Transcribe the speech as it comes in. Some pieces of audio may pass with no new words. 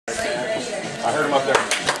heard him up there.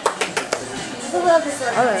 I love this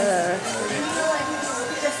one.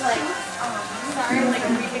 Just like, Sorry, I'm like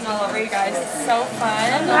weeping all over you guys. It's so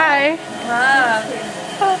fun. Hi. Love.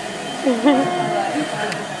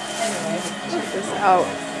 Check this out.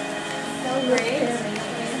 so great.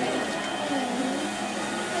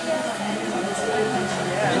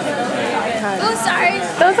 Oh, sorry.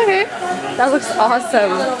 That's okay. That looks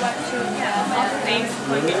awesome. Thanks.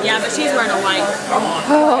 Yeah, but she's wearing a white.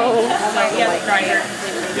 Oh. Like, yeah, dry hair.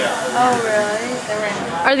 Oh, really?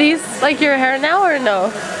 Are these like your hair now or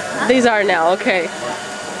no? These are now. Okay.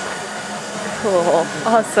 Cool.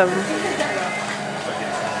 Awesome.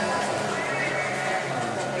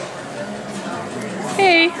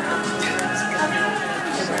 Hey.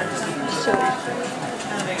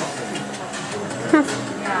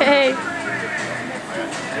 Hey.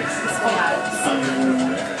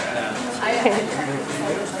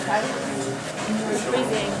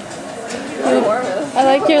 I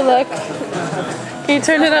like your look. Can you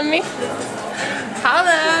turn it on me?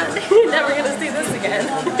 Holla! You're never gonna see this again.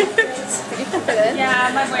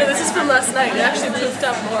 Yeah, my boyfriend. This is from last night. It actually poofed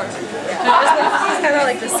up more. It's kind of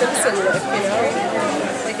like the Simpson look, you know?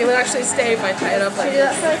 Like it would actually stay if I tie it up like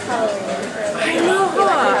this. I know,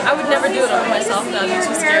 huh? I would never do it on myself though. I'm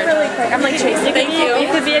too scared. I'm like chasing. Thank you.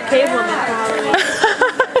 You could be a cave woman.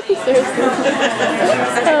 Seriously.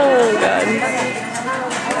 Oh god.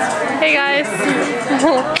 Hey guys.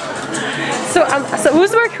 So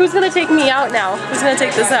who's gonna take me out now? Who's gonna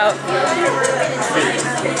take this out?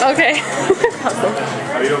 Okay. Awesome.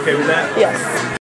 Are you okay with that? Yes.